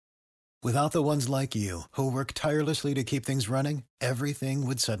Without the ones like you, who work tirelessly to keep things running, everything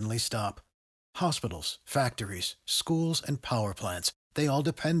would suddenly stop. Hospitals, factories, schools, and power plants, they all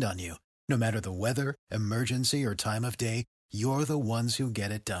depend on you. No matter the weather, emergency, or time of day, you're the ones who get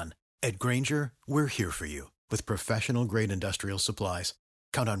it done. At Grainger, we're here for you with professional-grade industrial supplies.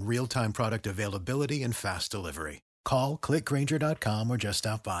 Count on real-time product availability and fast delivery. Call, click Grainger.com, or just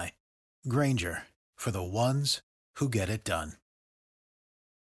stop by. Grainger, for the ones who get it done.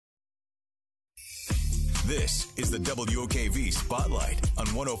 This is the WOKV Spotlight on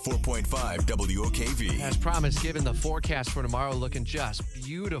 104.5 WOKV. As promised, given the forecast for tomorrow looking just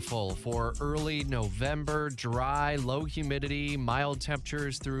beautiful for early November, dry, low humidity, mild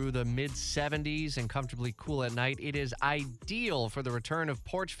temperatures through the mid-70s and comfortably cool at night. It is ideal for the return of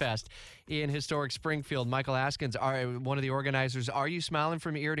Porch Fest in historic Springfield. Michael Haskins, one of the organizers. Are you smiling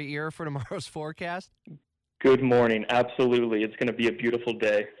from ear to ear for tomorrow's forecast? Good morning. Absolutely. It's going to be a beautiful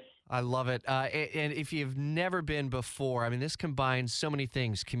day. I love it. And if you've never been before, I mean, this combines so many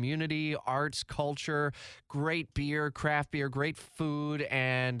things: community, arts, culture, great beer, craft beer, great food,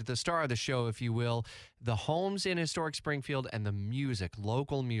 and the star of the show, if you will, the homes in historic Springfield and the music,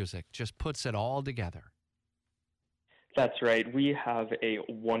 local music, just puts it all together. That's right. We have a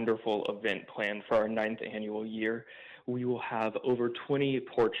wonderful event planned for our 9th annual year. We will have over 20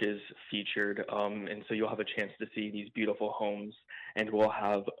 porches featured, and so you'll have a chance to see these beautiful homes. And we'll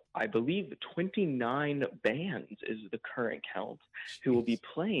have, I believe, 29 bands is the current count who will be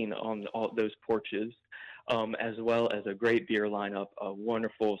playing on all those porches, as well as a great beer lineup, a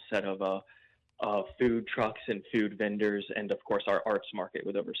wonderful set of food trucks and food vendors, and of course our arts market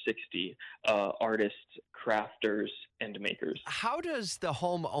with over 60 artists, crafters, and makers. How does the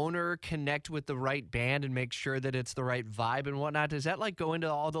homeowner connect with the right band and make sure that it's the right vibe and whatnot? Does that go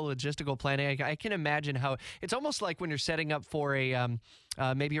into all the logistical planning? I can imagine how it's almost like when you're setting up for a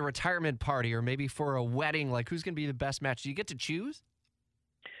maybe a retirement party or maybe for a wedding, like who's going to be the best match? Do you get to choose?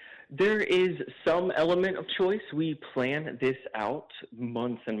 There is some element of choice. We plan this out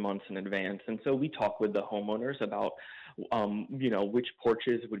months and months in advance. And so we talk with the homeowners about, which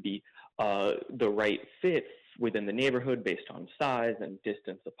porches would be the right fit within the neighborhood based on size and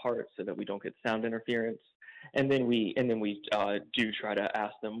distance apart so that we don't get sound interference. And then we do try to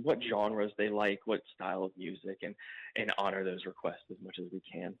ask them what genres they like, what style of music, and honor those requests as much as we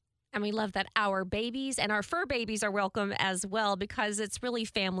can. And we love that our babies and our fur babies are welcome as well, because it's really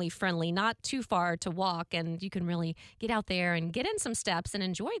family friendly, not too far to walk, and you can really get out there and get in some steps and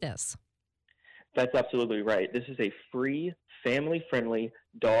enjoy this. That's absolutely right. This is a free, family-friendly,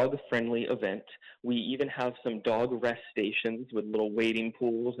 dog-friendly event. We even have some dog rest stations with little wading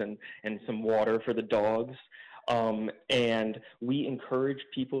pools and some water for the dogs. And we encourage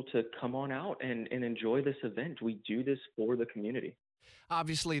people to come on out and enjoy this event. We do this for the community.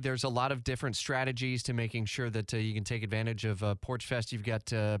 Obviously, there's a lot of different strategies to making sure that you can take advantage of Porch Fest. You've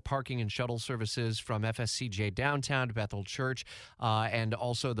got parking and shuttle services from FSCJ downtown to Bethel Church, and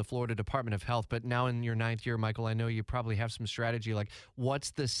also the Florida Department of Health. But now in your 9th year, Michael, I know you probably have some strategy. Like,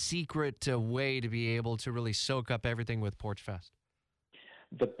 what's the secret way to be able to really soak up everything with Porch Fest?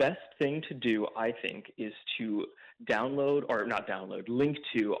 The best thing to do, I think, is to link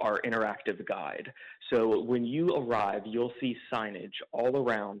to our interactive guide. So when you arrive, you'll see signage all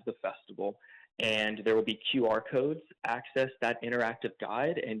around the festival, and there will be QR codes. Access that interactive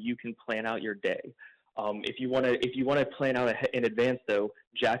guide, and you can plan out your day. If you want to plan out in advance, though,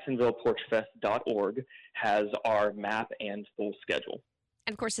 JacksonvillePorchFest.org has our map and full schedule.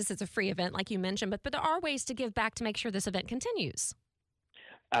 And of course, this is a free event, like you mentioned, but there are ways to give back to make sure this event continues.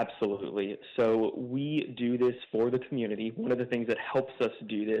 Absolutely. So we do this for the community. One of the things that helps us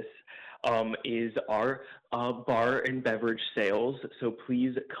do this is our bar and beverage sales. So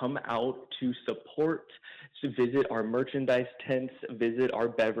please come out to support, to visit our merchandise tents, visit our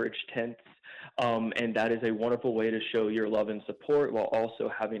beverage tents. And that is a wonderful way to show your love and support while also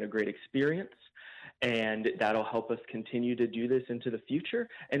having a great experience. And that'll help us continue to do this into the future.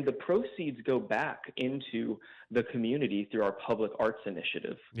 And the proceeds go back into the community through our public arts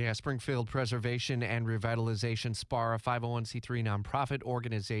initiative. Yeah, Springfield Preservation and Revitalization, SPAR, a 501c3 nonprofit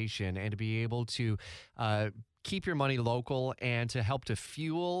organization. And to be able to keep your money local and to help to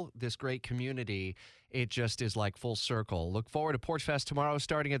fuel this great community, it just is like full circle. Look forward to Porch Fest tomorrow,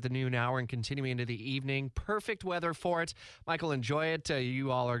 starting at the noon hour and continuing into the evening. Perfect weather for it. Michael, enjoy it.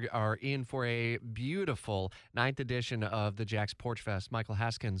 You all are in for a beautiful 9th edition of the Jack's Porch Fest. Michael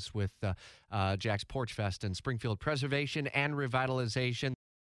Haskins with Jack's Porch Fest and Springfield Preservation and Revitalization.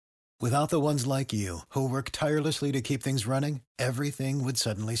 Without the ones like you, who work tirelessly to keep things running, everything would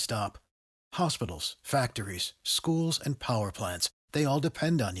suddenly stop. Hospitals, factories, schools, and power plants, they all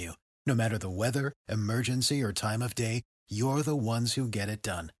depend on you. No matter the weather, emergency, or time of day, you're the ones who get it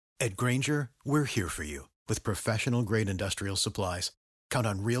done. At Grainger, we're here for you with professional-grade industrial supplies. Count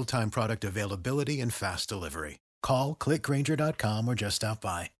on real-time product availability and fast delivery. Call, click Grainger.com, or just stop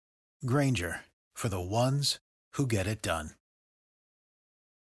by. Grainger, for the ones who get it done.